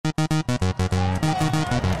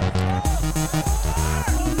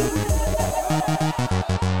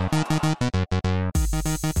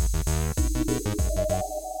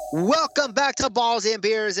Welcome back to Balls and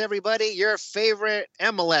Beers, everybody. Your favorite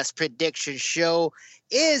MLS prediction show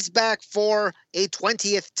is back for a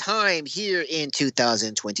 20th time here in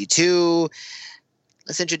 2022.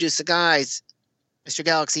 Let's introduce the guys. Mr.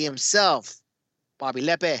 Galaxy himself, Bobby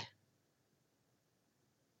Lepe.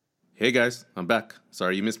 Hey guys, I'm back.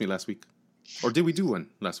 Sorry you missed me last week. Or did we do one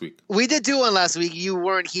last week? We did do one last week. You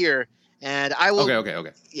weren't here. And I will.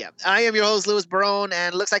 Okay. Yeah. I am your host, Louis Barone,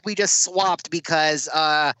 and it looks like we just swapped because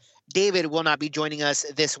David will not be joining us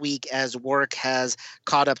this week as work has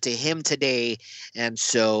caught up to him today. And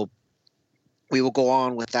so we will go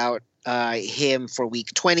on without him for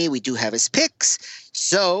week 20. We do have his picks,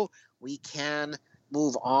 so we can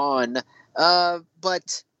move on.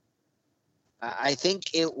 But I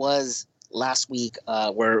think it was last week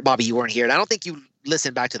where, Bobby, you weren't here. And I don't think you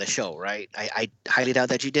listened back to the show, right? I highly doubt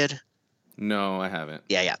that you did. No, I haven't.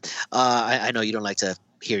 Yeah. I know you don't like to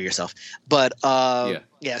hear yourself, but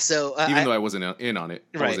yeah. So even though I wasn't in on it,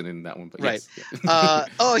 right. I wasn't in that one. But right. Yes.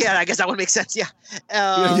 Oh yeah, I guess that one makes sense. Yeah.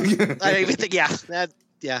 I don't even think.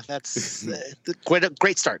 That's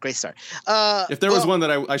great start. If there was one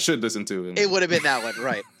that I should listen to, it would have been that one,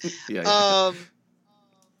 right? Yeah.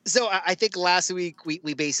 So I think last week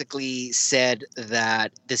we basically said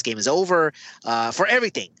that this game is over for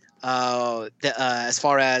everything. As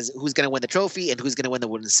far as who's going to win the trophy and who's going to win the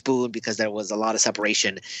wooden spoon, because there was a lot of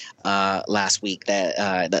separation last week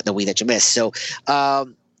that the week that you missed. So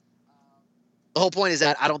the whole point is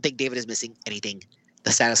that I don't think David is missing anything.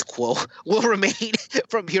 The status quo will remain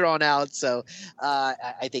from here on out. So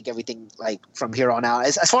I think everything like from here on out,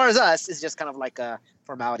 as far as us, is just kind of like a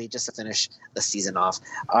formality just to finish the season off.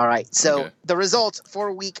 All right. So The results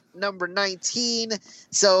for week number 19.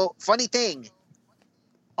 So funny thing,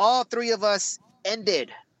 all three of us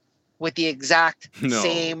ended with the exact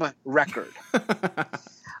same record.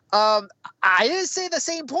 I didn't say the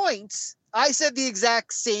same points. I said the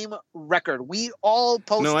exact same record. We all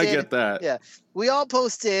posted. No, I get that. Yeah. We all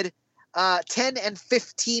posted 10 and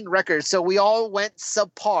 15 records. So we all went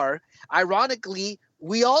subpar. Ironically,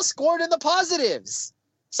 we all scored in the positives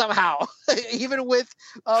somehow, even with.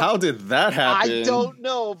 How did that happen? I don't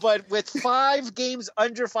know. But with 5 games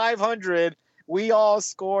under 500, we all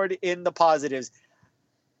scored in the positives.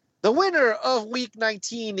 The winner of week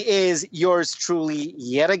 19 is yours truly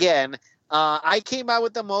yet again. I came out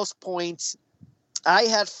with the most points. I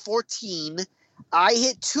had 14. I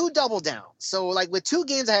hit 2 double downs. So like with 2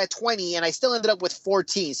 games, I had 20 and I still ended up with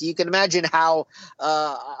 14. So you can imagine how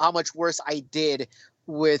much worse I did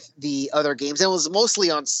with the other games. And it was mostly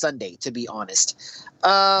on Sunday, to be honest.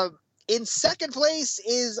 In second place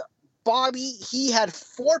is Bobby. He had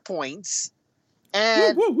 4 points.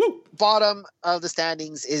 And bottom of the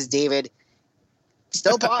standings is David.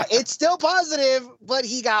 It's still positive, but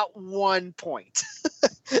he got 1 point.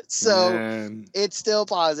 So It's still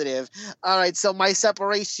positive. All right. So my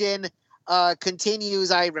separation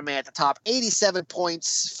continues. I remain at the top. 87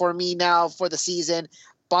 points for me now for the season.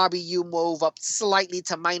 Bobby, you move up slightly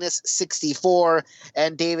to minus 64,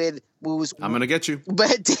 and David moves. I'm gonna get you.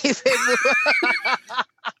 But David.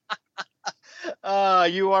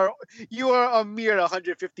 You are a mere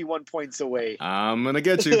 151 points away. I'm gonna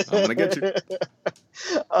get you.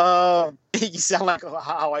 You sound like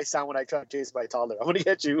how I sound when I try to chase my toddler. I'm gonna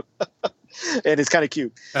get you, and it's kind of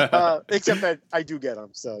cute. Except that I do get them,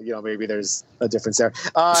 so maybe there's a difference there.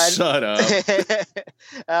 Shut up,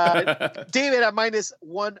 David at minus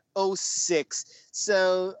 106.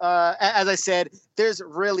 So as I said, there's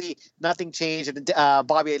really nothing changed.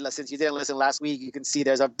 Bobby, since you didn't listen last week, you can see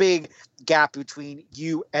there's a big gap between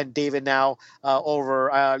you and David now.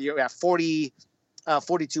 You're at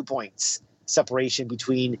 42 points separation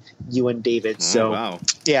between you and David. So wow.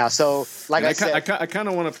 Yeah. So like I said, I kind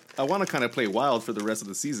of want to kind of play wild for the rest of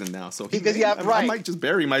the season now. So I might just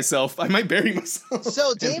bury myself. So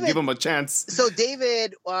David, give him a chance. So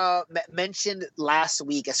David mentioned last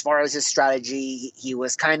week, as far as his strategy, he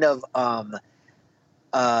was kind of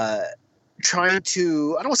trying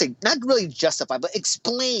to, I don't want to say not really justify, but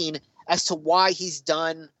explain as to why he's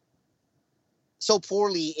done so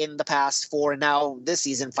poorly in the past 4 and now this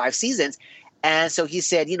season 5 seasons. And so he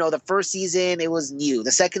said, the first season it was new.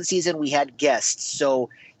 The second season we had guests. So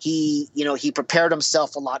he prepared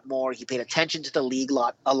himself a lot more. He paid attention to the league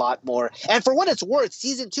a lot more. And for what it's worth,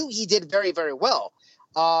 season 2 he did very, very well.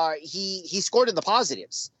 He scored in the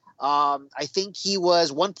positives. I think he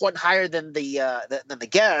was 1 point higher than the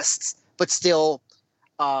guests, but still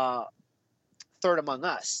third among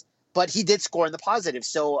us. But he did score in the positives.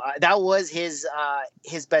 So that was his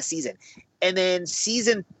best season. And then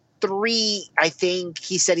season 3, I think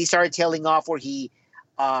he said he started tailing off, where he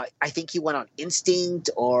I think he went on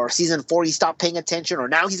instinct, or season 4 he stopped paying attention, or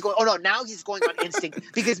now he's going. Oh no, now he's going on instinct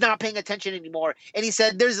because he's not paying attention anymore. And he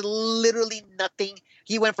said there's literally nothing.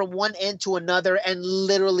 He went from one end to another, and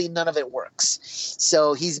literally none of it works.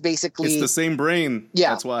 So he's basically It's the same brain. Yeah.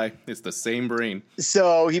 That's why. It's the same brain.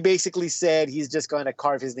 So he basically said he's just going to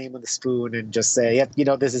carve his name on the spoon and just say, yep,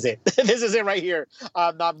 this is it. This is it right here.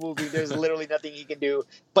 I'm not moving. There's literally nothing he can do.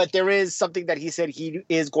 But there is something that he said he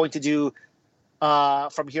is going to do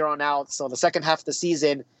from here on out. So the second half of the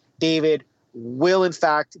season, David will in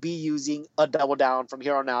fact be using a double down from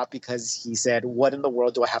here on out, because he said, what in the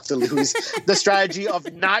world do I have to lose? The strategy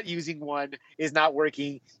of not using one is not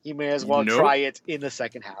working. He may as well try it in the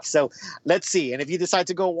second half. So let's see. And if you decide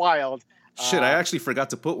to go wild, shit, I actually forgot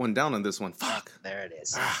to put one down on this one. Fuck. There it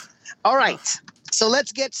is. All right. So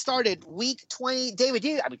let's get started. Week 20. David,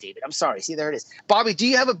 I'm sorry. See, there it is. Bobby, do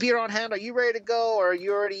you have a beer on hand? Are you ready to go, or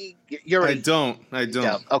you're ready? I don't.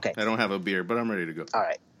 Okay. I don't have a beer, but I'm ready to go. All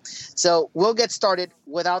right. So we'll get started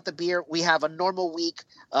without the beer. We have a normal week.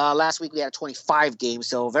 Last week we had 25 games,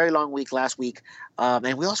 so a very long week last week.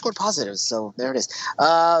 And we all scored positives, so there it is.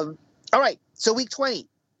 All right. So week 20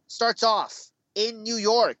 starts off in New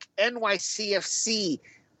York. NYCFC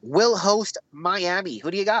will host Miami. Who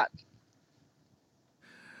do you got?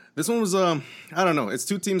 This one was, I don't know. It's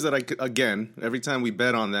two teams that again, every time we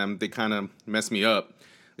bet on them, they kind of mess me up.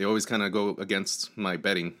 They always kind of go against my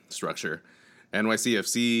betting structure.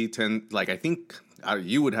 NYCFC I think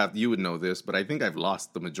you would know this, but I think I've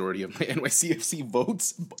lost the majority of my NYCFC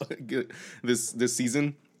votes this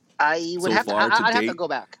season. I would have to go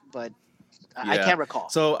back, but I can't recall.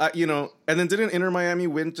 So, and then didn't Inter Miami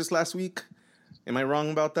win just last week? Am I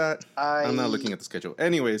wrong about that? I'm not looking at the schedule.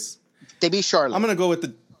 Anyways. They beat Charlotte. I'm going to go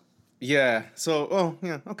with okay,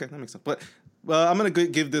 that makes sense. But I'm going to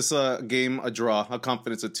give this game a draw, a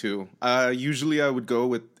confidence of 2. Usually I would go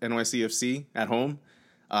with NYCFC at home,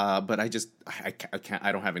 but I can't.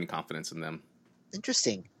 I don't have any confidence in them.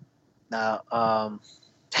 Interesting. Dang,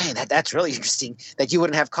 that's really interesting that you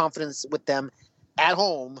wouldn't have confidence with them at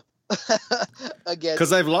home. Again,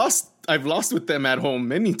 because I've lost with them at home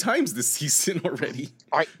many times this season already.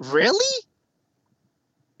 All right, really?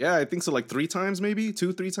 Yeah, I think so. Like 3 times, maybe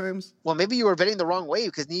 2-3 times. Well, maybe you were betting the wrong way,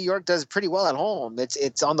 because New York does pretty well at home.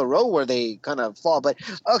 It's on the road where they kind of fall. But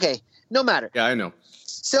okay, no matter. Yeah, I know.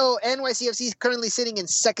 So NYCFC is currently sitting in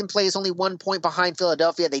second place, only 1 point behind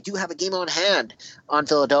Philadelphia. They do have a game on hand on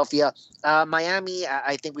Philadelphia. Miami,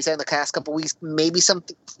 I think we said in the past couple weeks, maybe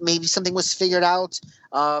something was figured out,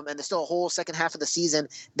 and there's still a whole second half of the season.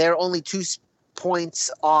 They're only 2 points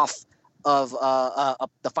off of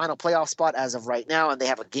the final playoff spot as of right now, and they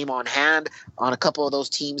have a game on hand on a couple of those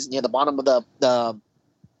teams near the bottom of the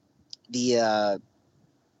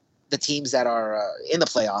teams that are in the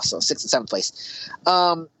playoffs, so 6th and 7th place.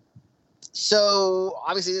 So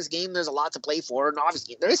obviously this game, there's a lot to play for, and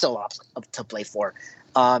obviously there is still a lot to play for.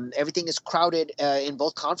 Everything is crowded in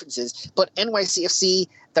both conferences, but NYCFC,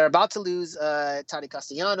 they're about to lose Tati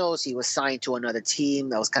Castellanos. He was signed to another team.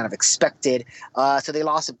 That was kind of expected. So they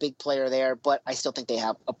lost a big player there, but I still think they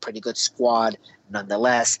have a pretty good squad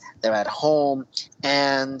nonetheless. They're at home,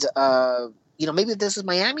 and maybe if this is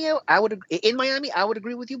Miami, I would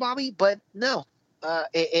agree with you, Bobby, but no.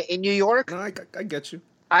 In New York, no, I get you.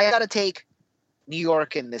 I got to take New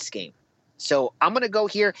York in this game. So I'm going to go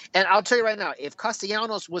here, and I'll tell you right now, if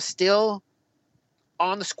Castellanos was still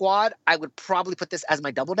on the squad, I would probably put this as my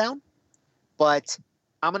double down, but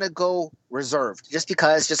I'm going to go reserved just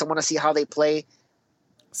I want to see how they play.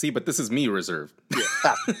 See, but this is me reserved.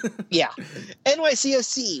 Yeah.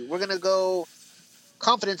 NYCFC, we're going to go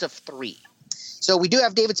confidence of 3. So we do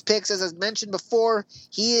have David's picks. As I mentioned before,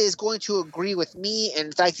 he is going to agree with me. And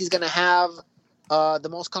in fact, he's going to have the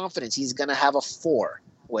most confidence. He's going to have a 4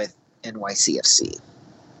 with NYCFC.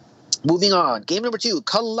 Moving on. Game number 2,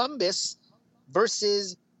 Columbus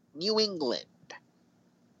versus New England.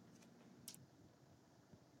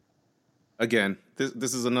 Again,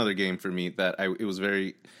 this is another game for me that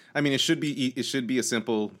it should be a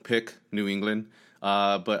simple pick, New England.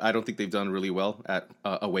 But I don't think they've done really well at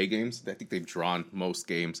away games. I think they've drawn most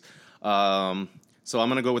games. So I'm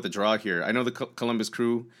going to go with the draw here. I know the Columbus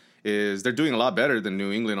Crew they're doing a lot better than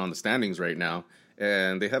New England on the standings right now.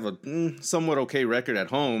 And they have a somewhat okay record at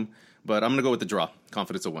home. But I'm going to go with the draw.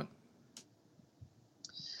 Confidence of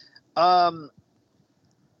 1.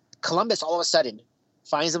 Columbus all of a sudden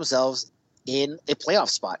finds themselves in a playoff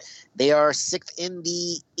spot. They are 6th in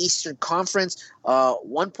the Eastern Conference,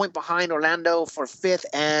 1 point behind Orlando for 5th,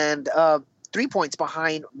 and 3 points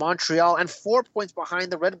behind Montreal and 4 points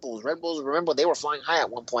behind the Red Bulls. Red Bulls, remember, they were flying high at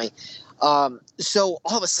one point. So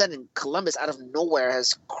all of a sudden, Columbus out of nowhere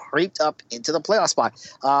has creeped up into the playoff spot.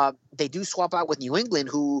 They do swap out with New England,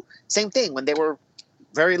 who, same thing, when they were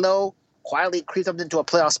very low, quietly creeped up into a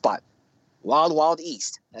playoff spot. Wild, wild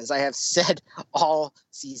East, as I have said all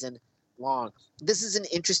season long. This is an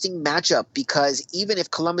interesting matchup because even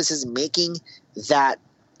if Columbus is making that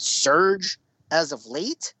surge as of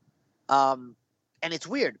late, and it's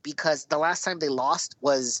weird because the last time they lost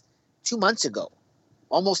was 2 months ago,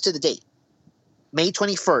 almost to the date, May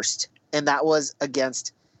 21st, and that was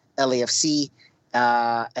against LAFC.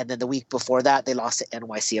 And then the week before that, they lost to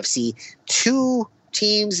NYCFC. Two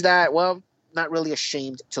teams that, well, not really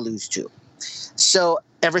ashamed to lose to. So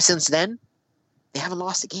ever since then, they haven't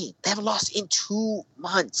lost a game. They haven't lost in 2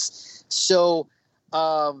 months. So,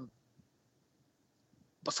 but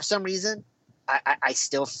for some reason, I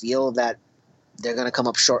still feel that they're going to come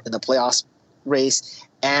up short in the playoffs race,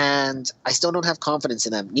 and I still don't have confidence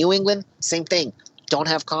in them. New England, same thing. Don't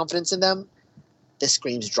have confidence in them. This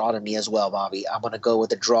screams draw to me as well, Bobby. I'm going to go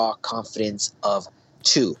with a draw confidence of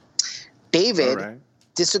 2. David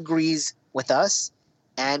disagrees with us,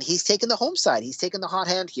 and he's taking the home side. He's taking the hot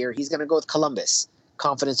hand here. He's going to go with Columbus.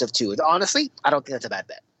 Confidence of 2. Honestly, I don't think that's a bad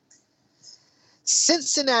bet.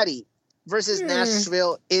 Cincinnati versus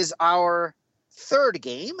Nashville is our third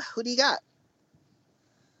game. Who do you got?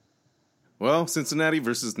 Well, Cincinnati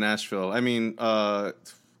versus Nashville. I mean,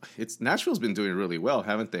 Nashville's been doing really well,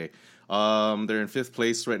 haven't they? They're in 5th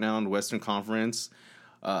place right now in the Western Conference.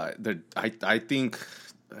 I think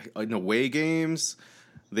in away games,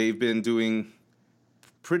 they've been doing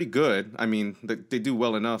pretty good. I mean, they do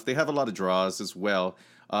well enough. They have a lot of draws as well.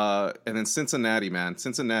 And then Cincinnati, man,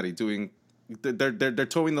 doing. They're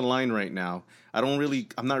towing the line right now. I'm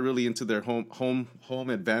not really into their home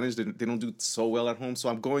advantage. They don't do so well at home. So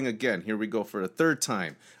I'm going again. Here we go for a third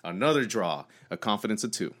time. Another draw. A confidence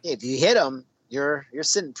of 2. If you hit them, you're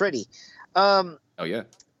sitting pretty. Oh yeah.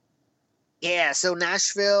 Yeah. So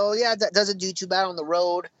Nashville, that doesn't do too bad on the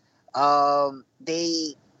road.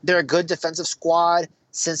 They're a good defensive squad.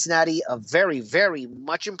 Cincinnati, a very, very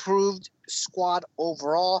much improved squad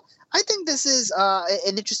overall. I think this is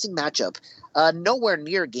an interesting matchup. Nowhere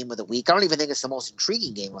near game of the week. I don't even think it's the most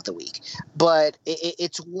intriguing game of the week. But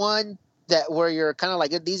it's one that where you're kind of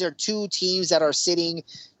like, these are two teams that are sitting,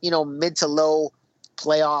 mid to low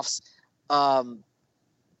playoffs.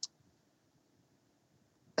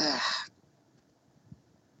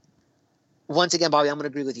 Once again, Bobby, I'm going to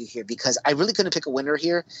agree with you here because I really couldn't pick a winner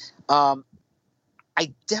here.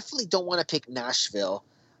 I definitely don't want to pick Nashville,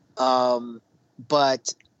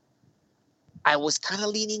 but I was kind of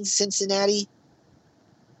leaning Cincinnati,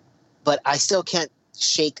 but I still can't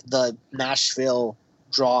shake the Nashville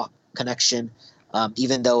draw connection,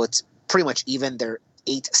 even though it's pretty much even. They're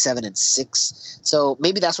 8, 7, and 6. So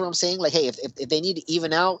maybe that's what I'm saying. Like, hey, if they need to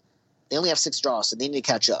even out, they only have 6 draws, so they need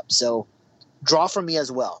to catch up. So draw for me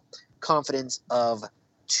as well. Confidence of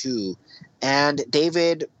 2. And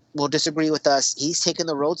David will disagree with us. He's taking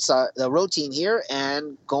the road team here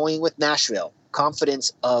and going with Nashville.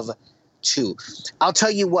 Confidence of 2. I'll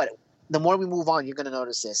tell you what, the more we move on, you're going to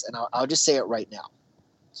notice this, and I'll just say it right now.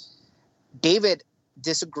 David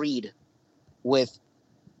disagreed with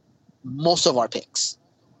most of our picks.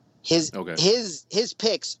 His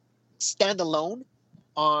picks stand alone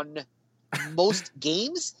on most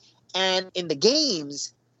games, and in the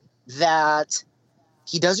games that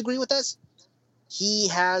he does agree with us, he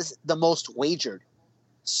has the most wagered.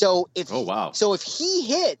 So if he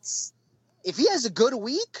hits, if he has a good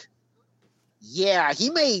week, he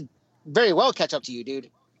may very well catch up to you, dude.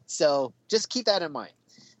 So just keep that in mind.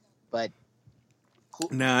 But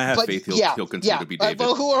I have faith he'll continue to be David.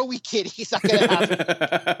 But who are we kidding? He's not going to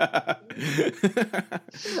happen.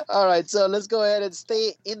 All right, so let's go ahead and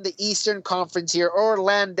stay in the Eastern Conference here.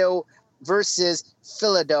 Orlando versus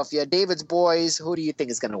Philadelphia. David's boys, who do you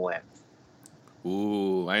think is going to win?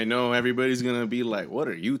 Ooh, I know everybody's going to be like, what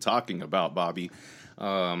are you talking about, Bobby?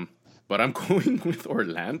 But I'm going with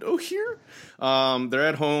Orlando here. They're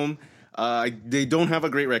at home. They don't have a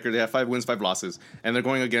great record. They have 5 wins, 5 losses, and they're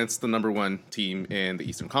going against the number 1 team in the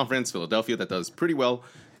Eastern Conference, Philadelphia, that does pretty well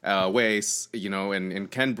ways,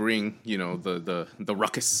 and can bring, the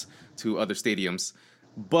ruckus to other stadiums.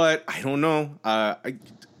 But I don't know.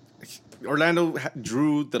 Orlando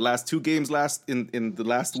drew the last 2 games in the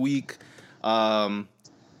last week.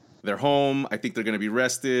 They're home. I think they're going to be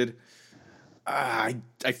rested. I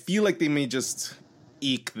feel like they may just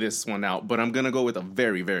eke this one out, but I'm gonna go with a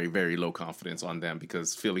very, very, very low confidence on them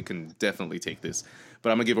because Philly can definitely take this. But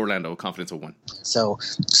I'm gonna give Orlando a confidence of 1. So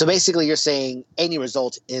basically, you're saying any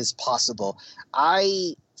result is possible.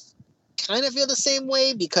 I kind of feel the same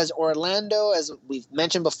way because Orlando, as we've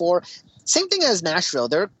mentioned before, same thing as Nashville.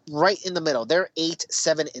 They're right in the middle. They're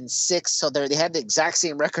 8-7-6, so they have the exact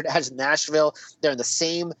same record as Nashville. They're in the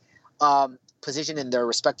same position in their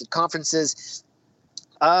respective conferences.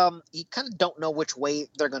 You kind of don't know which way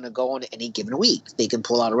they're going to go on any given week. They can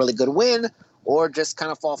pull out a really good win or just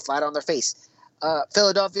kind of fall flat on their face.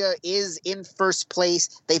 Philadelphia is in first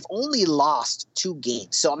place. They've only lost 2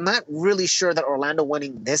 games. So I'm not really sure that Orlando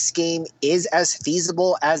winning this game is as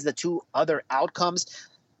feasible as the 2 other outcomes.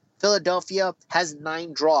 Philadelphia has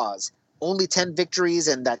 9 draws, only 10 victories,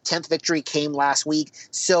 and that 10th victory came last week.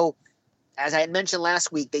 So as I had mentioned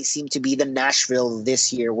last week, they seem to be the Nashville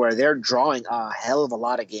this year where they're drawing a hell of a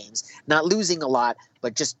lot of games, not losing a lot,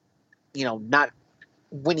 but just, not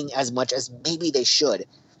winning as much as maybe they should.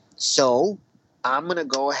 So I'm going to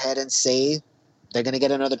go ahead and say they're going to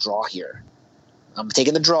get another draw here. I'm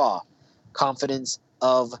taking the draw. Confidence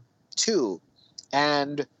of 2.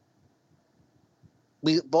 And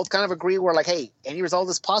we both kind of agree. We're like, hey, any result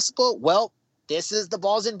is possible. Well, this is the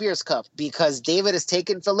Balls and Beers Cup because David has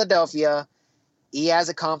taken Philadelphia. He has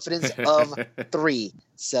a confidence of 3.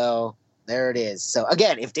 So there it is. So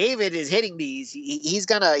again, if David is hitting these, he's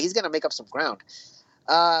gonna make up some ground.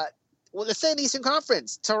 Well, let's say in Eastern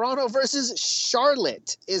Conference, Toronto versus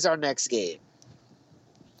Charlotte is our next game.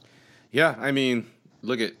 Yeah, I mean,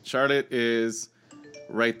 look at Charlotte is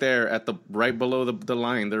right there at right below the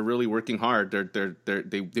line. They're really working hard.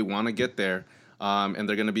 They want to get there, and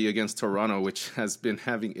they're going to be against Toronto, which has been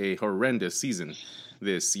having a horrendous season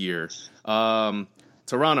this year.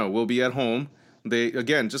 Toronto will be at home. They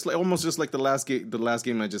again almost like the last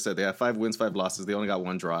game I just said. They have 5 wins, 5 losses. They only got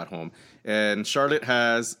 1 draw at home, and Charlotte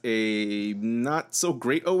has a not so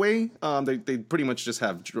great away. They pretty much just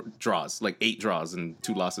have draws, like 8 draws and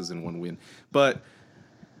 2 losses and 1 win. But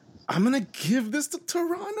I'm gonna give this to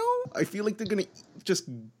Toronto. I feel like they're gonna just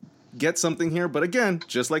get something here. But again,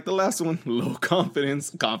 just like the last one, low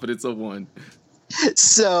confidence of 1.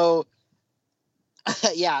 So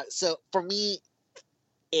yeah. So for me,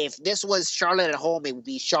 if this was Charlotte at home, it would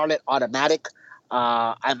be Charlotte automatic.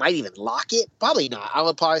 I might even lock it. Probably not. I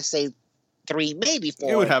would probably say 3, maybe 4.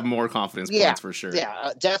 It would have more confidence points for sure.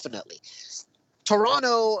 Yeah, definitely.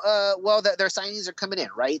 Toronto, well, their signings are coming in,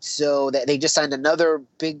 right? So they just signed another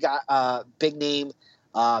big name,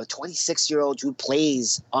 26-year-old who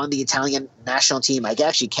plays on the Italian national team. I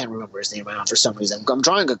actually can't remember his name right now for some reason. I'm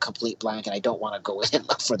drawing a complete blank, and I don't want to go in and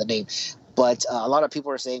look for the name. But a lot of people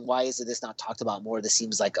are saying, why is this not talked about more? This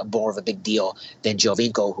seems like more of a big deal than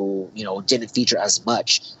Giovinco, who, didn't feature as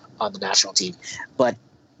much on the national team. But,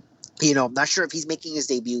 I'm not sure if he's making his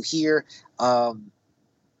debut here.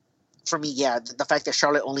 For me, yeah, the fact that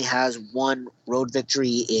Charlotte only has 1 road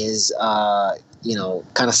victory is, kind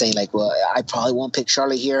of saying like, well, I probably won't pick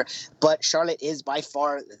Charlotte here. But Charlotte is by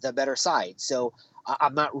far the better side. So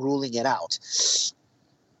I'm not ruling it out.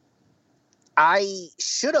 I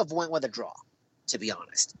should have went with a draw, to be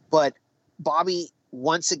honest. But, Bobby,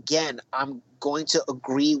 once again, I'm going to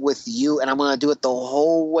agree with you, and I'm going to do it the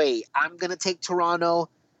whole way. I'm going to take Toronto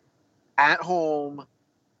at home,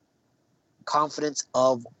 confidence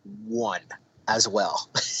of 1 as well.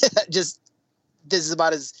 This is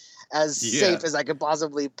about as safe as I could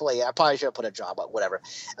possibly play. I probably should have put a draw, but whatever.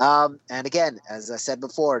 And again, as I said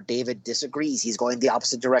before, David disagrees. He's going the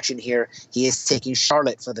opposite direction here. He is taking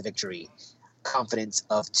Charlotte for the victory. Confidence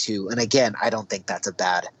of 2. And again, I don't think that's a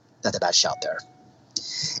bad shout there.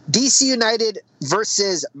 DC United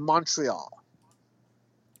versus Montreal.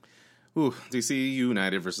 Ooh, DC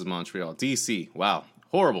United versus Montreal. DC, wow.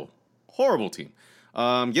 Horrible team.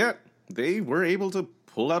 Yet they were able to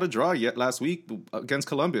pull out a draw yet last week against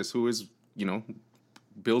Columbus, who is,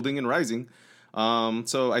 building and rising.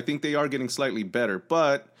 So I think they are getting slightly better,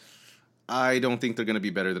 but I don't think they're going to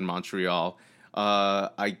be better than Montreal.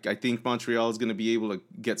 I think Montreal is going to be able to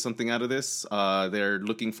get something out of this. They're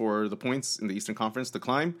looking for the points in the Eastern Conference to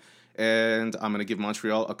climb, and I'm going to give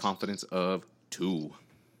Montreal a confidence of 2.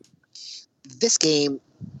 This game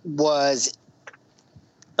was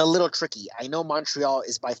a little tricky. I know Montreal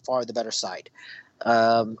is by far the better side.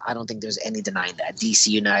 I don't think there's any denying that. DC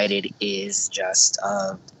United is just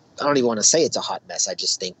I don't even want to say it's a hot mess. I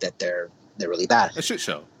just think that they're really bad. A shit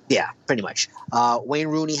show. Yeah, pretty much. Wayne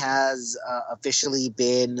Rooney has officially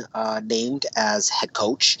been named as head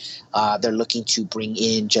coach. They're looking to bring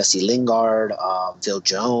in Jesse Lingard, Phil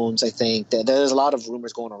Jones. I think there's a lot of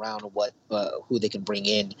rumors going around of who they can bring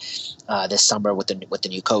in this summer with the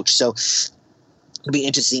new coach. So it'll be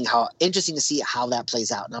interesting to see how that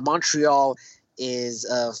plays out. Now Montreal is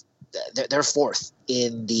they're fourth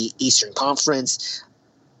in the Eastern Conference.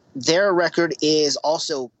 Their record is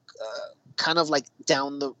also kind of like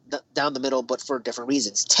down the middle, but for different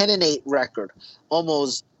reasons. 10-8 record,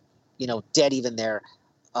 almost dead even there,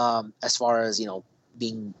 as far as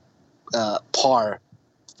being par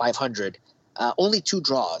 500. Only 2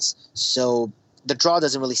 draws, so the draw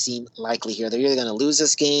doesn't really seem likely here. They're either going to lose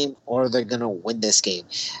this game or they're going to win this game.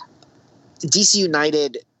 DC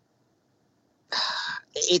United,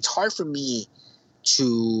 it's hard for me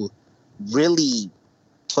to really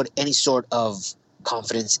put any sort of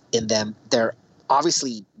confidence in them. They're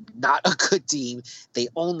obviously not a good team. They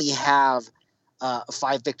only have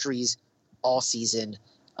 5 victories all season.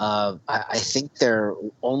 I think their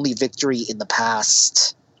only victory in the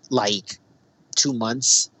past 2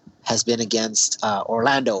 months has been against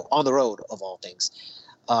Orlando on the road, of all things.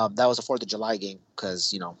 That was a 4th of July game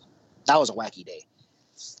because that was a wacky day.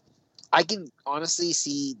 I can honestly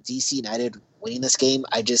see DC United winning this game.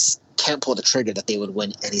 I just can't pull the trigger that they would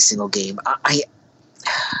win any single game.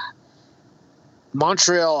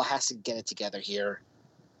 Montreal has to get it together here.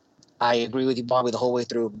 I agree with you, Bobby, the whole way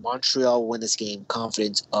through. Montreal will win this game,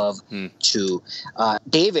 confidence of 2.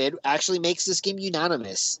 David actually makes this game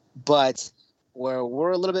unanimous, but where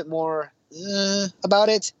we're a little bit more about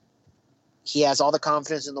it, he has all the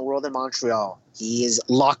confidence in the world in Montreal. He is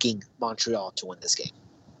locking Montreal to win this game.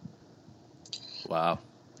 Wow.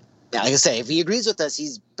 Yeah, like I say, if he agrees with us,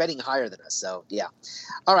 he's betting higher than us. So, yeah.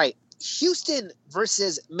 All right. Houston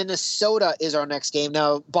versus Minnesota is our next game.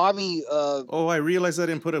 Now, Bobby. I realized I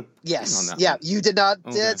didn't put a yes, on that yeah, one. you did not.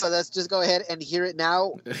 Okay. So let's just go ahead and hear it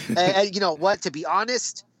now. And you know what? To be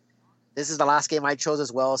honest, this is the last game I chose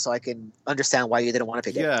as well, so I can understand why you didn't want to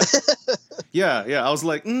pick it. Yeah. I was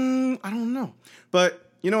like, I don't know, but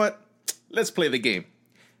you know what? Let's play the game.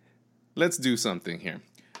 Let's do something here.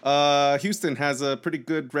 Houston has a pretty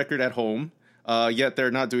good record at home. Yet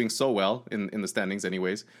they're not doing so well in the standings,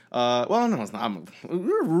 anyways. Well, no, it's not.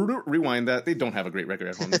 Rewind that. They don't have a great record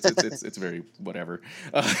at home. It's very whatever.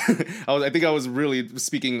 I think I was really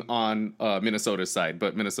speaking on Minnesota's side,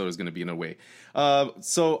 but Minnesota's going to be in a way.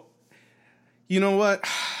 So, you know what?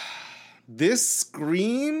 This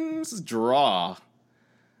screams draw.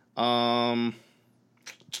 But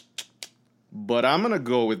I'm going to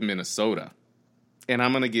go with Minnesota. And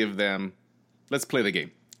I'm going to give them... Let's play the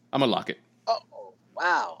game. I'm going to lock it. Oh,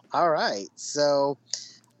 wow. All right. So...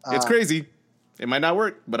 it's crazy. It might not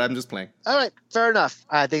work, but I'm just playing. All right, fair enough.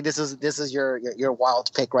 I think this is your wild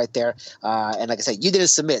pick right there. And like I said, you didn't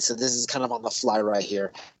submit, so this is kind of on the fly right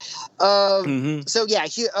here. So yeah,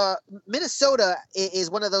 Minnesota is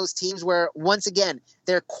one of those teams where once again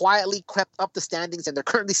they're quietly crept up the standings and they're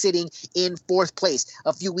currently sitting in 4th place.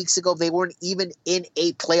 A few weeks ago, they weren't even in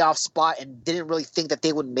a playoff spot and didn't really think that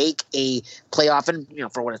they would make a playoff.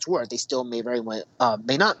 And for what it's worth, they still may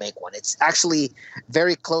may not make one. It's actually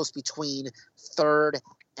very close between 3rd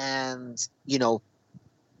and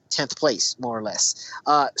 10th place, more or less.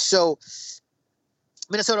 So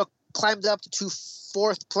Minnesota climbed up to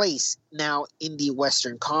 4th place now in the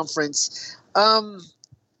Western Conference.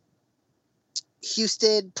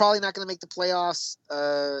 Houston probably not going to make the playoffs.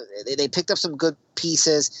 They picked up some good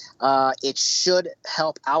pieces. It should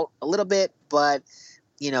help out a little bit, but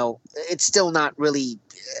it's still not really.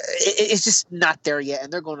 It's just not there yet,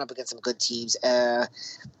 and they're going up against some good teams.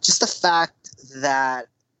 Just the fact that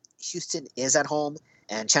Houston is at home,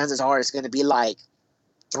 and chances are it's going to be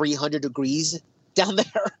 300 degrees down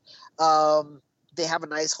there. They have a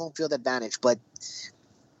nice home field advantage, but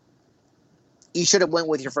you should have went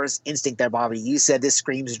with your first instinct there, Bobby. You said this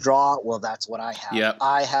screams draw. Well, that's what I have. Yep.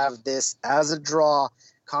 I have this as a draw,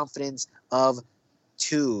 confidence of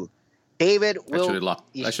 2. David will.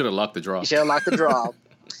 I should have locked the draw. You should have locked the draw.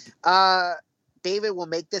 David will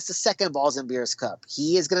make this the second Balls and Beers Cup.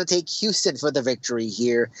 He is going to take Houston for the victory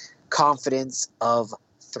here. Confidence of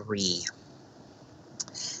 3.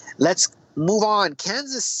 Let's move on.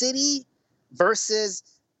 Kansas City versus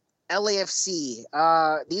LAFC.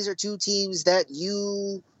 These are 2 teams that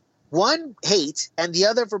you, one, hate, and the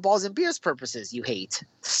other, for Balls and Beers purposes, you hate.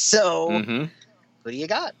 So, Who do you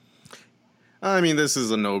got? I mean, this is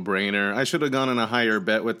a no-brainer. I should have gone on a higher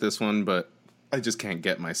bet with this one, but I just can't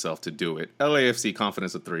get myself to do it. LAFC,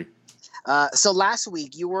 confidence of 3. So last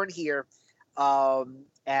week, you weren't here,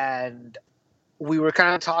 and we were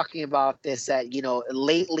kind of talking about this that,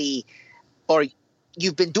 lately, or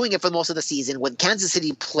you've been doing it for most of the season. When Kansas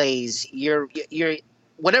City plays, you're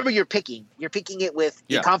whatever you're picking it with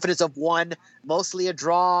the confidence of one, mostly a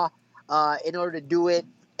draw, in order to do it.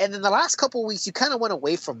 And then the last couple of weeks, you kind of went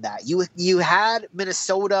away from that. You had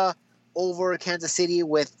Minnesota over Kansas City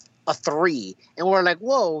with a 3, and we're like,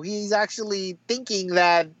 whoa, he's actually thinking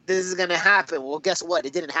that this is going to happen. Well, guess what?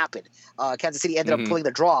 It didn't happen. Kansas City ended up pulling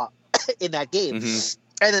the draw in that game.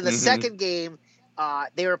 And then the second game,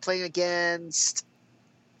 they were playing against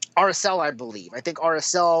RSL, I believe. I think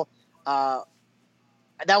RSL,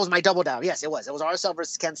 that was my double down. Yes, it was. It was RSL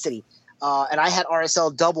versus Kansas City. And I had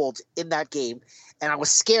RSL doubled in that game. And I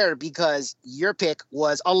was scared because your pick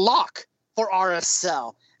was a lock for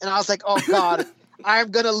RSL. And I was like, oh, God,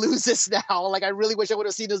 I'm going to lose this now. Like, I really wish I would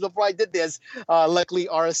have seen this before I did this. Luckily,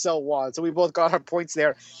 RSL won. So we both got our points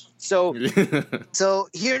there. So so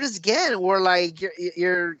here it is again. We're like,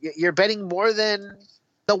 you're betting more than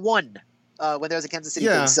the 1 when there's a Kansas City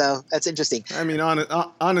thing. So that's interesting. I mean,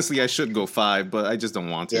 honestly, I should go 5, but I just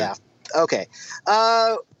don't want to. Yeah. Okay.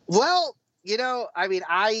 Well, I mean,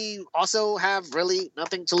 I also have really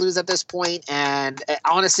nothing to lose at this point. And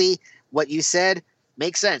honestly, what you said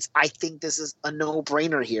makes sense. I think this is a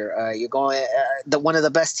no-brainer here. You're going one of the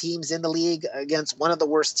best teams in the league against one of the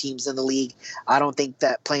worst teams in the league. I don't think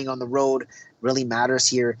that playing on the road really matters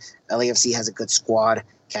here. LAFC has a good squad.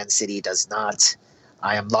 Kansas City does not.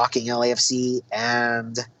 I am locking LAFC,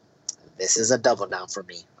 and this is a double down for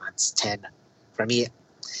me. That's 10 for me.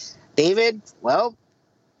 David, well,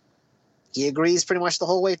 he agrees pretty much the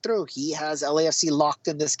whole way through. He has LAFC locked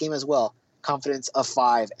in this game as well. Confidence of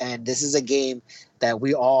 5. And this is a game that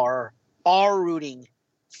we are rooting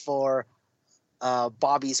for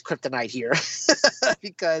Bobby's kryptonite here.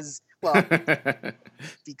 because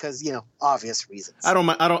obvious reasons. I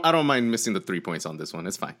don't mind missing the 3 points on this one.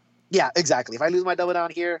 It's fine. Yeah, exactly. If I lose my double down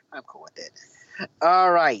here, I'm cool with it.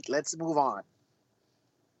 All right, let's move on.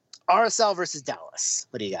 RSL versus Dallas.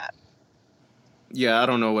 What do you got? Yeah, I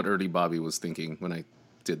don't know what early Bobby was thinking when I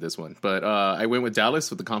did this one, but I went with Dallas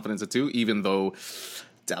with the confidence of 2, even though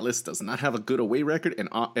Dallas does not have a good away record, and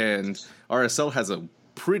RSL has a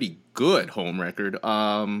pretty good home record.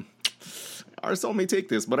 RSL may take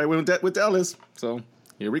this, but I went with Dallas, so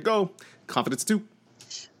here we go. Confidence 2.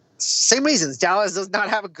 Same reasons. Dallas does not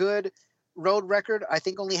have a good road record. I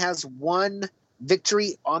think only has 1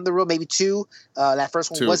 victory on the road, maybe 2. That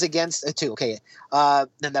first one was against 2. Okay.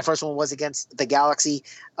 Then that first one was against the Galaxy.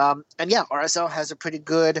 And yeah, RSL has a pretty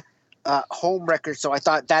good home record. So I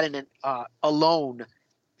thought that in alone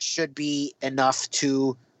should be enough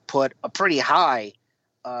to put a pretty high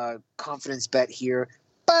confidence bet here.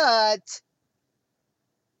 But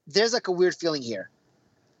there's like a weird feeling here.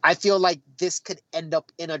 I feel like this could end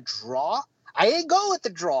up in a draw. I didn't go with the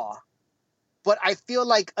draw. But I feel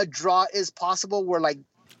like a draw is possible where, like,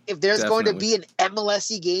 if there's going to be an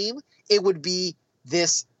MLSE game, it would be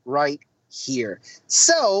this right here.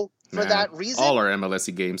 So, for that reason... all our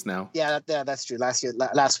MLSE games now. Yeah, that's true.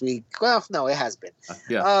 Last week... Well, no, it has been.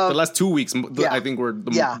 The last 2 weeks, I think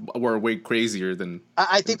we're way crazier than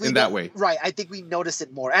I think that way. Right. I think we noticed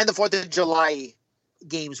it more. And the 4th of July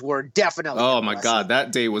games were definitely... Oh, my God.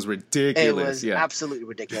 That day was ridiculous. It was absolutely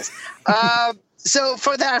ridiculous. So,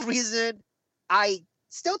 for that reason... I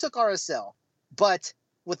still took RSL, but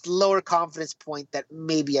with lower confidence point that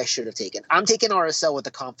maybe I should have taken. I'm taking RSL with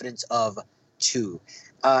a confidence of 2.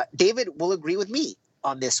 David will agree with me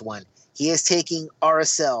on this one. He is taking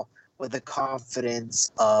RSL with a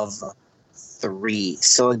confidence of 3.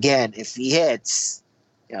 So again, if he hits,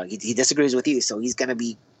 he disagrees with you, so he's going to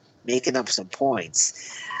be making up some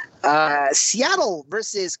points. Seattle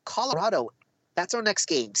versus Colorado. That's our next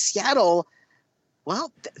game. Seattle...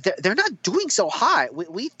 Well, they're not doing so hot.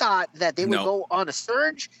 We thought that they would go on a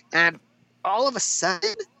surge, and all of a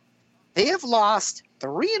sudden, they have lost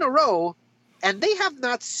 3 in a row, and they have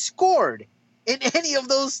not scored in any of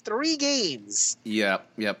those 3 games. Yep.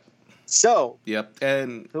 So,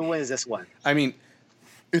 and who wins this one? I mean,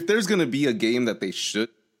 if there's going to be a game that they should...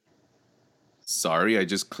 Sorry, I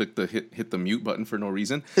just clicked the hit the mute button for no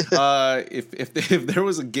reason. If there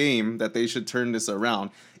was a game that they should turn this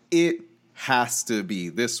around, it has to be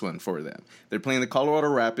this one for them. They're playing the Colorado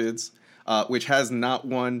Rapids, which has not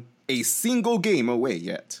won a single game away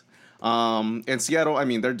yet. And Seattle, I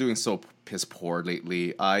mean, they're doing so piss poor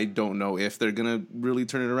lately. I don't know if they're going to really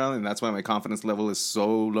turn it around, and that's why my confidence level is so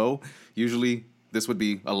low. Usually, this would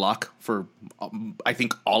be a lock for, I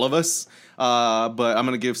think, all of us. But I'm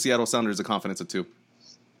going to give Seattle Sounders a confidence of 2.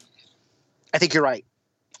 I think you're right.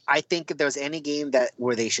 I think if there's any game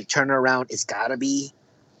where they should turn it around, it's got to be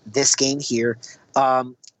this game here.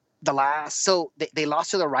 So they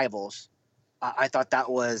lost to the rivals. I thought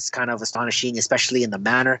that was kind of astonishing, especially in the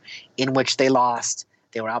manner in which they lost.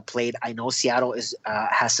 They were outplayed. I know Seattle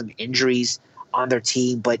has some injuries on their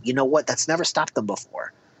team, but you know what? That's never stopped them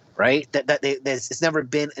before, right? It's never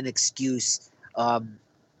been an excuse,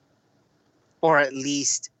 or at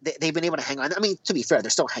least they've been able to hang on. I mean, to be fair,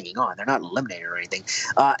 they're still hanging on. They're not eliminated or anything.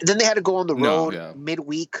 Then they had to go on the road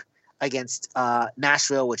midweek against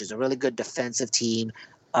Nashville, which is a really good defensive team.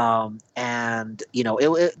 And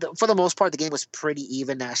for the most part, the game was pretty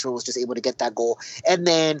even. Nashville was just able to get that goal, and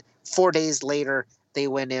then 4 days later, they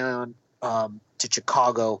went on to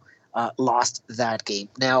Chicago, lost that game.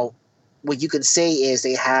 Now, what you can say is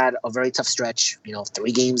they had a very tough stretch.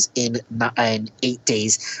 3 games in 8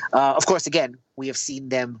 days. Of course, again, we have seen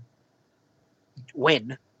them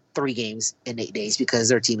win 3 games in 8 days because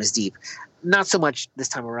their team is deep. Not so much this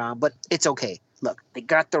time around, but it's okay. Look, they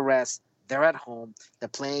got the rest. They're at home. They're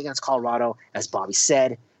playing against Colorado. As Bobby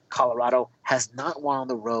said, Colorado has not won on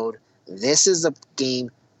the road. This is a game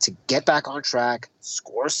to get back on track,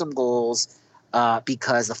 score some goals,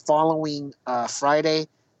 because the following Friday,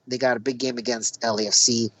 they got a big game against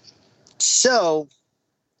LAFC. So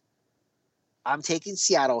I'm taking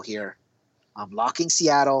Seattle here. I'm locking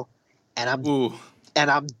Seattle, and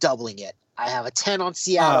I'm doubling it. I have a 10 on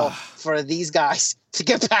Seattle for these guys to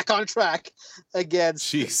get back on track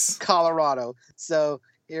against Colorado. So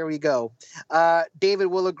here we go. David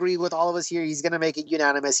will agree with all of us here. He's going to make it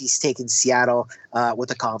unanimous. He's taking Seattle with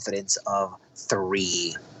a confidence of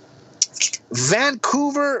 3.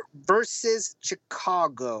 Vancouver versus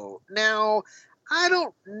Chicago. Now, I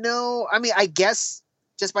don't know. I mean, I guess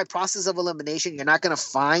just by process of elimination, you're not going to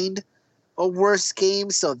find a worse game.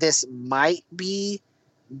 So this might be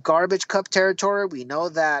garbage cup territory. We know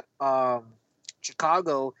that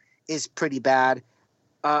Chicago is pretty bad.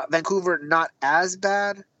 Vancouver not as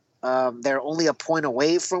bad. They're only a point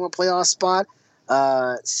away from a playoff spot.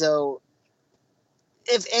 So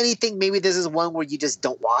if anything, maybe this is one where you just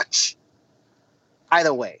don't watch.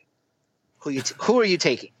 Either way, who are you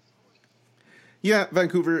taking? Yeah,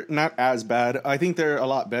 Vancouver not as bad. I think they're a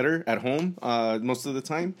lot better at home most of the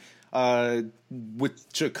time. With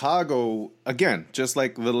Chicago, again, just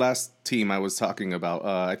like the last team I was talking about,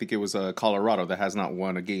 I think it was Colorado that has not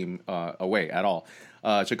won a game away at all.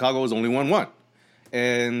 Chicago has only won 1,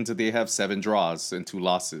 and they have 7 draws and 2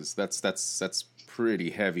 losses. That's pretty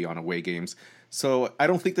heavy on away games. So I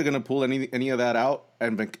don't think they're going to pull any of that out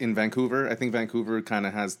in Vancouver. I think Vancouver kind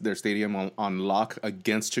of has their stadium on lock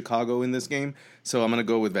against Chicago in this game. So I'm going to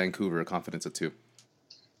go with Vancouver, a confidence of 2.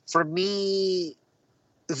 For me,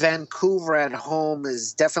 Vancouver at home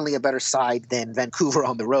is definitely a better side than Vancouver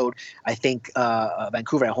on the road. I think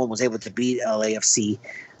Vancouver at home was able to beat LAFC.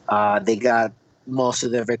 They got most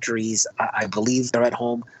of their victories. I believe they're at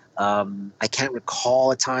home. I can't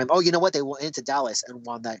recall a time. Oh, you know what? They went into Dallas and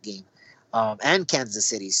won that game. And Kansas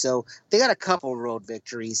City. So they got a couple road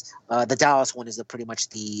victories. The Dallas one is pretty much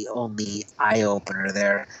the only eye-opener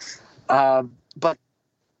there. But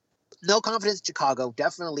no confidence in Chicago.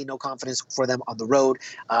 Definitely no confidence for them on the road.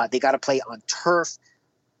 They got to play on turf.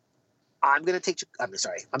 I'm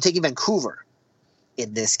taking Vancouver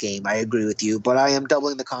in this game. I agree with you, but I am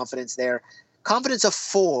doubling the confidence there. Confidence of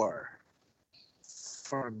 4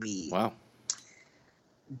 for me. Wow.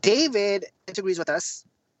 David agrees with us.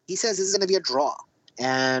 He says this is going to be a draw.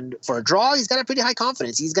 And for a draw, he's got a pretty high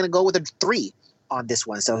confidence. He's going to go with a 3 on this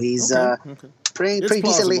one. So he's pretty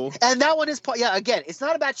decently. And that one is, again, it's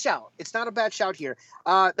not a bad shout. It's not a bad shout here.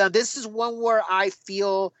 Now, this is one where I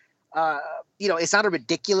feel, it's not a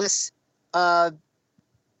ridiculous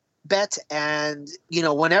bet. And,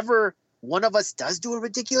 whenever one of us does do a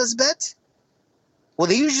ridiculous bet, well,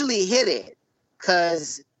 they usually hit it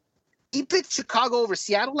because he picked Chicago over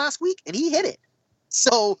Seattle last week, and he hit it.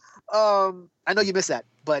 So I know you missed that,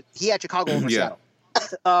 but he had Chicago over Seattle.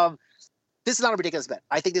 This is not a ridiculous bet.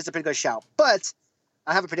 I think this is a pretty good shout, but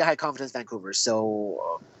I have a pretty high confidence in Vancouver,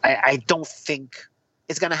 so I don't think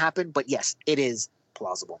it's going to happen. But yes, it is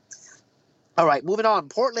plausible. All right, moving on.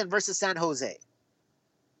 Portland versus San Jose.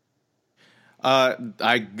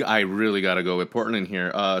 I really got to go with Portland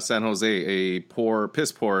here. San Jose, a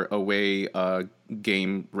piss poor away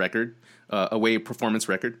game record. Away performance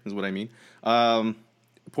record is what I mean.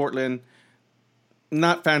 Portland,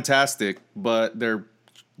 not fantastic, but they're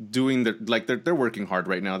doing they're working hard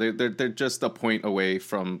right now. They're just a point away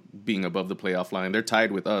from being above the playoff line. They're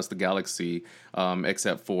tied with us, the Galaxy,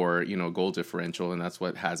 except for goal differential, and that's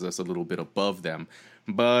what has us a little bit above them.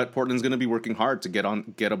 But Portland's going to be working hard to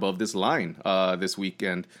get above this line this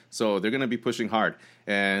weekend. So they're going to be pushing hard.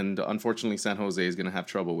 And unfortunately, San Jose is going to have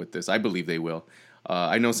trouble with this. I believe they will.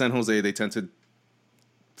 I know San Jose, they tend to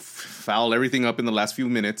foul everything up in the last few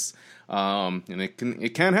minutes. And it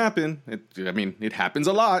can happen. It happens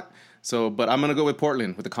a lot. So, but I'm going to go with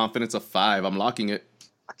Portland with a confidence of 5. I'm locking it.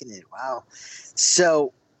 Locking it. Wow.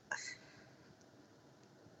 So,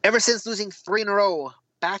 ever since losing 3 in a row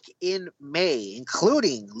back in May,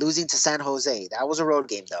 including losing to San Jose, that was a road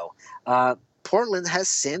game though, Portland has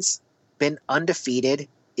since been undefeated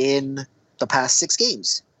in the past 6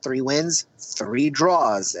 games. 3 wins, 3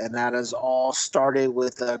 draws, and that has all started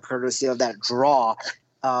with the courtesy of that draw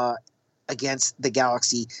against the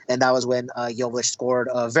Galaxy, and that was when Jovic scored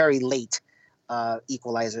a very late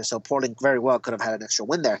equalizer, so Portland very well could have had an extra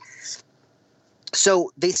win there.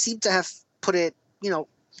 So they seem to have put it,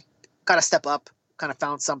 got to step up, kind of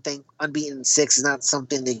found something. Unbeaten 6 is not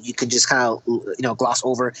something that you could just kind of, gloss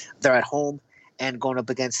over. They're at home and going up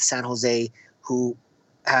against San Jose, who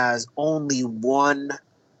has only 1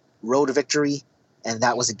 road victory, and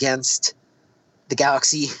that was against the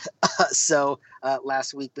Galaxy. So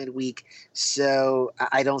last week, midweek. So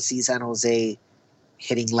I don't see San Jose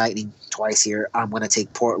hitting lightning twice here. I'm going to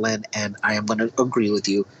take Portland, and I am going to agree with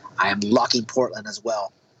you. I am locking Portland as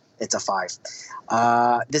well. It's a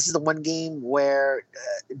 5. This is the one game where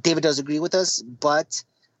David does agree with us, but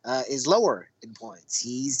is lower in points.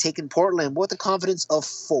 He's taken Portland with a confidence of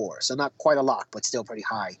 4, so not quite a lock, but still pretty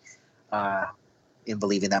high in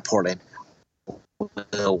believing that Portland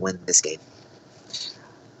will win this game.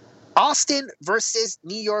 Austin versus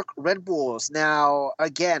New York Red Bulls. Now,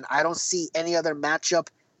 again, I don't see any other matchup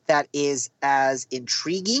that is as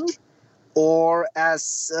intriguing or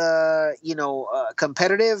as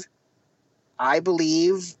competitive. I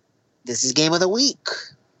believe this is game of the week.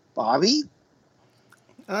 Bobby?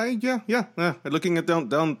 Yeah. Looking at down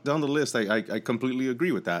the list, I completely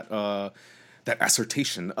agree with that. That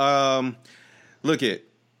assertion. Look at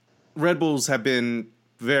Red Bulls have been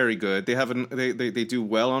very good. They do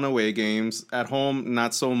well on away games. At home,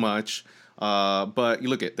 not so much. But you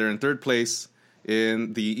look at, they're in 3rd place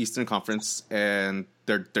in the Eastern Conference, and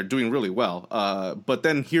they're doing really well. But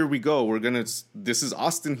then here we go. This is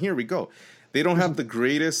Austin. Here we go. They don't have the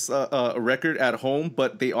greatest record at home,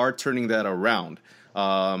 but they are turning that around.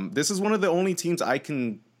 This is one of the only teams I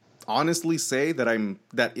can honestly say that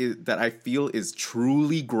I feel is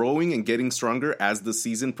truly growing and getting stronger as the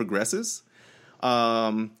season progresses.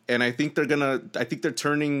 And I think they're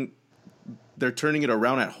turning it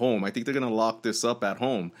around at home. I think they're gonna lock this up at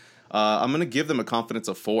home. I'm gonna give them a confidence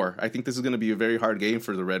of 4. I think this is gonna be a very hard game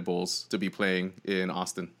for the Red Bulls to be playing in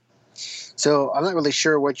Austin. So I'm not really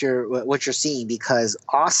sure what you're seeing, because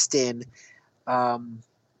Austin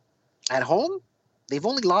at home, they've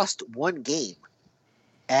only lost 1 game,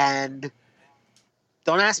 and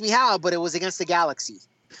don't ask me how, but it was against the Galaxy.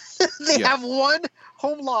 They have 1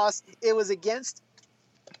 home loss. It was against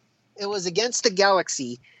the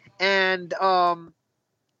Galaxy, and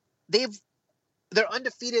they're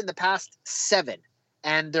undefeated in the past 7,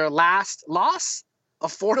 and their last loss, a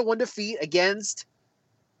 4-1 defeat against,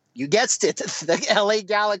 you guessed it, the LA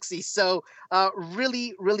Galaxy. So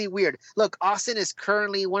really, really weird. Look, Austin is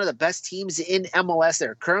currently one of the best teams in MLS.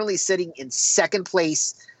 They're currently sitting in 2nd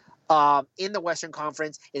place in the Western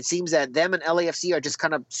Conference. It seems that them and LAFC are just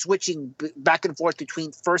kind of switching back and forth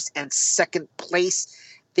between 1st and 2nd place.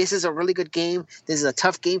 This is a really good game. This is a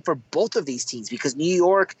tough game for both of these teams, because New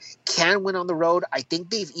York can win on the road. I think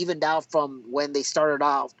they've evened out from when they started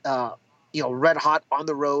off, red hot on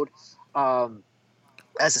the road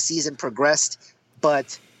as the season progressed.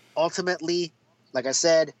 But ultimately, like I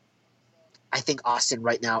said, I think Austin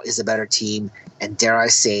right now is a better team. And dare I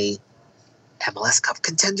say, MLS Cup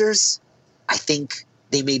contenders? I think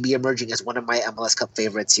they may be emerging as one of my MLS Cup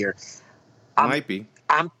favorites here. Might be.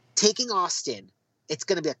 I'm taking Austin. It's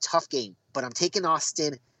going to be a tough game, but I'm taking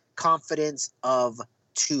Austin, confidence of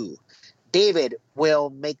 2. David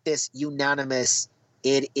will make this unanimous.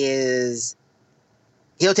 He'll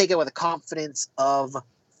take it with a confidence of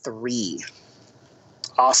 3.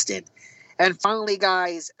 Austin. And finally,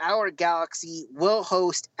 guys, our Galaxy will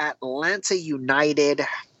host Atlanta United.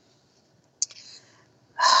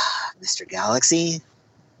 Mr. Galaxy.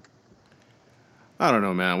 I don't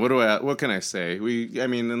know, man. What can I say?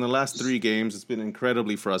 In the last 3 games, it's been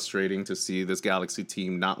incredibly frustrating to see this Galaxy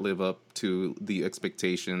team not live up to the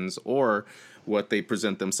expectations or what they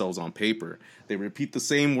present themselves on paper. They repeat the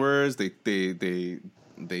same words. They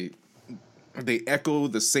echo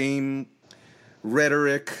the same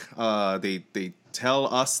rhetoric. They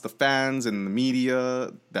tell us, the fans and the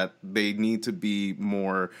media, that they need to be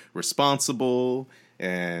more responsible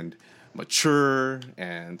and mature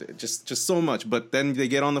and just so much. But then they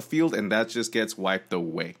get on the field and that just gets wiped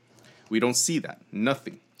away. We don't see that.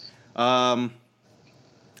 Nothing.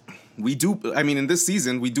 We do. I mean, in this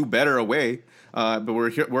season, we do better away, but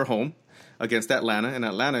we're home against Atlanta, and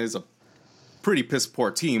Atlanta is a pretty piss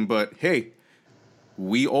poor team. But hey,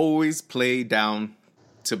 we always play down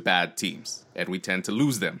to bad teams, and we tend to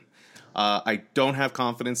lose them. I don't have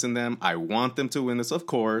confidence in them. I want them to win this, of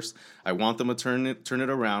course. I want them to turn it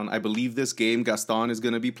around. I believe this game Gaston is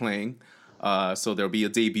going to be playing, so there'll be a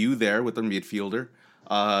debut there with the midfielder.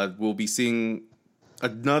 We'll be seeing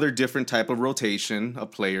another different type of rotation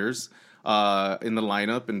of players in the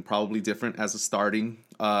lineup, and probably different as a starting.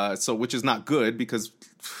 So which is not good because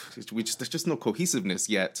there's just no cohesiveness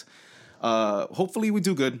yet. Hopefully we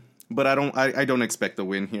do good. But I don't expect a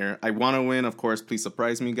win here. I want to win, of course. Please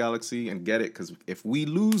surprise me, Galaxy, and get it. Because if we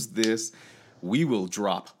lose this, we will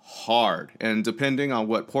drop hard. And depending on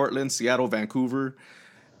what Portland, Seattle, Vancouver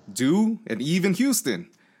do, and even Houston,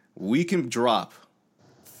 we can drop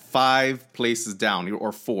 5 places down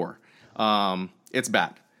or 4. It's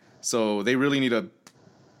bad. So they really need to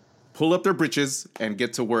pull up their britches and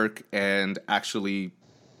get to work and actually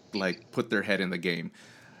put their head in the game.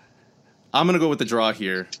 I'm going to go with the draw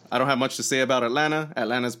here. I don't have much to say about Atlanta.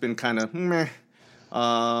 Atlanta's been kind of meh.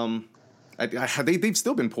 They've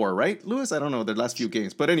still been poor, right, Lewis? I don't know, their last few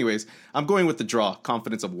games. But anyways, I'm going with the draw.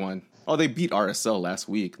 Confidence of 1. Oh, they beat RSL last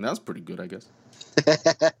week. That was pretty good, I guess.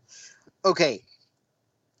 Okay.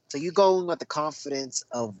 So you going with the confidence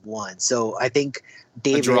of 1. So I think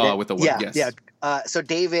David... A draw with a 1, yes. Yeah. So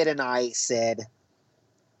David and I said,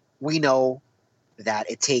 we know that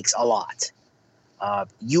it takes a lot.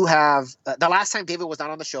 You have the last time David was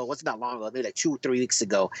not on the show, wasn't that long ago, maybe 2 or 3 weeks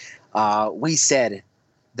ago. We said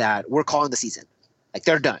that we're calling the season,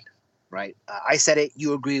 they're done, right? I said it.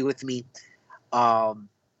 You agree with me.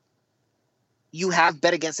 You have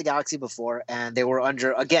bet against the Galaxy before, and they were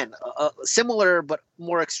under similar but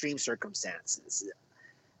more extreme circumstances.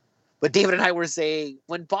 But David and I were saying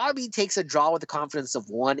when Bobby takes a draw with the confidence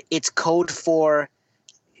of 1, it's code for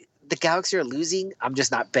the Galaxy are losing. I'm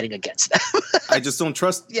just not betting against them. I just don't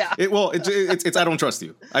trust. Yeah. It's I don't trust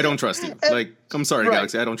you. I don't trust you. I'm sorry, right.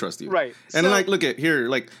 Galaxy. I don't trust you. Right. And look at here.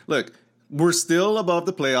 Look, we're still above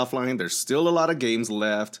the playoff line. There's still a lot of games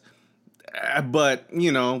left. But,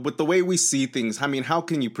 with the way we see things, I mean, how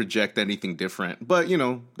can you project anything different? But,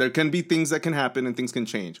 there can be things that can happen and things can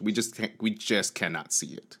change. We just cannot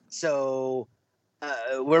see it. So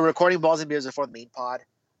we're recording Balls and Beers before the main pod.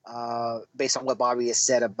 Based on what Bobby has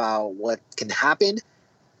said about what can happen,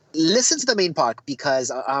 listen to the main pod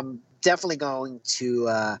because I'm definitely going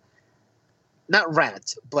to not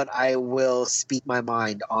rant, but I will speak my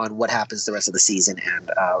mind on what happens the rest of the season and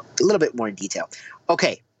a little bit more in detail.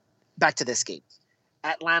 Okay, back to this game.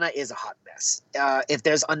 Atlanta is a hot mess. If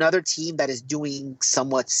there's another team that is doing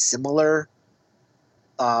somewhat similar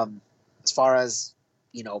as far as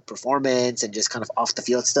performance and just kind of off the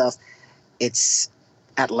field stuff, it's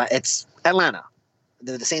Atlanta.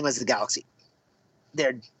 They're the same as the Galaxy.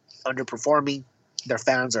 They're underperforming. Their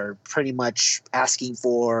fans are pretty much asking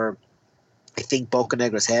for, I think,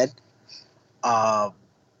 Bocanegra's head.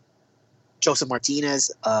 Joseph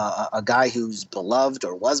Martinez, a guy who's beloved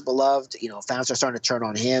or was beloved. Fans are starting to turn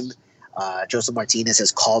on him. Joseph Martinez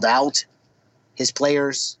has called out his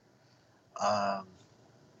players.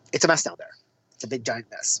 It's a mess down there. It's a big, giant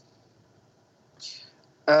mess.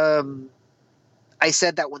 I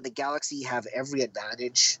said that when the Galaxy have every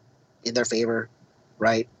advantage in their favor,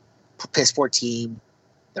 right? Piss poor team,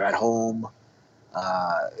 they're at home.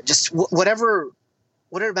 Just whatever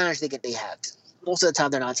advantage they get, they have. Most of the time,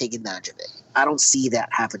 they're not taking advantage of it. I don't see that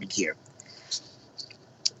happening here.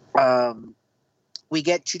 We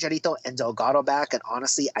get Chicharito and Delgado back, and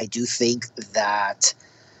honestly, I do think that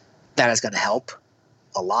is going to help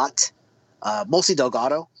a lot. Mostly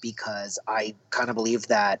Delgado, because I kind of believe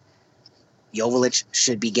that Joveljic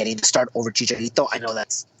should be getting to start over Chicharito. I know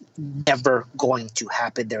that's never going to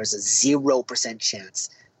happen. There is a 0% chance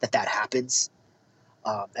that happens.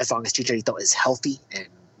 As long as Chicharito is healthy and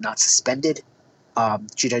not suspended,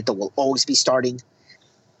 Chicharito will always be starting.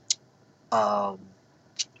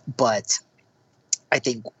 But I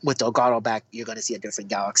think with Delgado back, you're going to see a different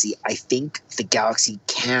Galaxy. I think the Galaxy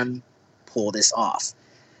can pull this off.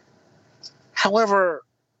 However,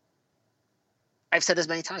 I've said this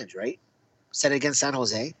many times, right? Said it against San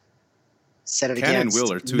Jose. Said it against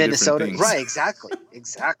Will are two Minnesota. different things. Right,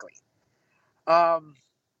 exactly.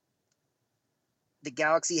 The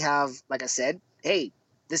Galaxy have, like I said, hey,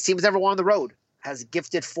 this team's never won on the road. has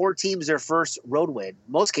gifted 4 teams their first road win. In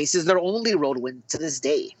most cases, their only road win to this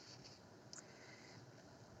day.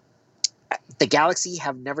 The Galaxy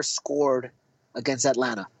have never scored against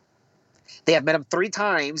Atlanta. They have met them 3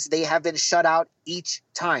 times. They have been shut out each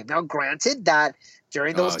time. Now, granted that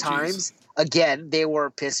during those times, again, they were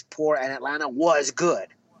piss poor and Atlanta was good.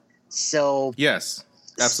 So yes,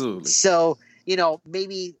 absolutely. So,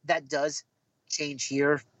 maybe that does change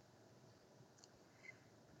here.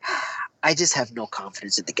 I just have no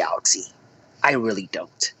confidence in the Galaxy. I really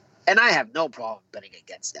don't. And I have no problem betting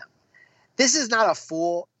against them. This is not a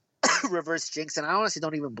full reverse jinx, and I honestly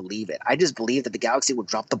don't even believe it. I just believe that the Galaxy will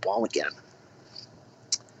drop the ball again.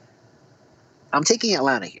 I'm taking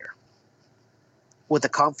Atlanta here with a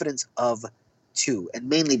confidence of 2, and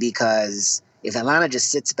mainly because if Atlanta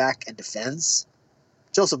just sits back and defends,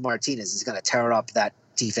 Joseph Martinez is going to tear up that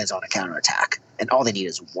defense on a counterattack, and all they need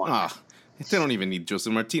is 1. They don't even need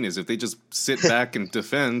Joseph Martinez. If they just sit back and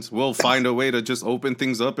defend, we'll find a way to just open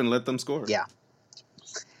things up and let them score. Yeah.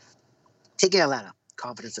 Taking Atlanta,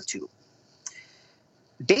 confidence of 2.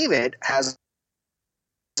 David has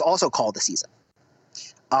also called the season.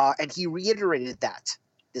 And he reiterated that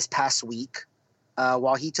this past week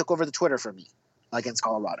while he took over the Twitter for me against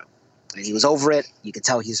Colorado. And he was over it. You can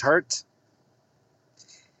tell he's hurt.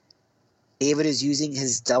 David is using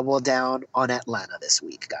his double down on Atlanta this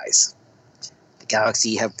week, guys. The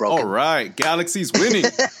Galaxy have broken. All right. Galaxy's winning.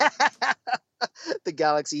 The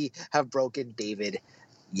Galaxy have broken David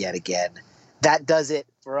yet again. That does it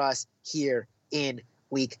for us here in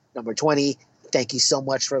week number 20. Thank you so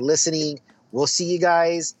much for listening. We'll see you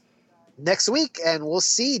guys next week, and we'll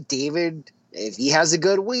see David, if he has a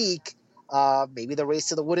good week, maybe the race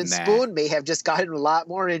to the wooden spoon may have just gotten a lot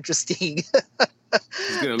more interesting.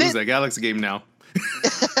 He's going to lose that Galaxy game now.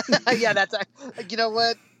 Yeah, that's you know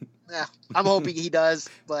what? I'm hoping he does,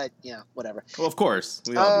 but yeah, whatever. Well, of course.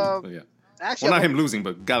 We all do. Yeah. Actually, not him losing,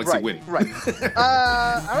 but Galaxy winning. Right.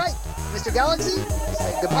 All right, Mr. Galaxy,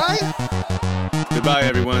 say goodbye. Goodbye,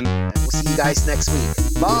 everyone. And we'll see you guys next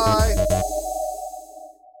week. Bye.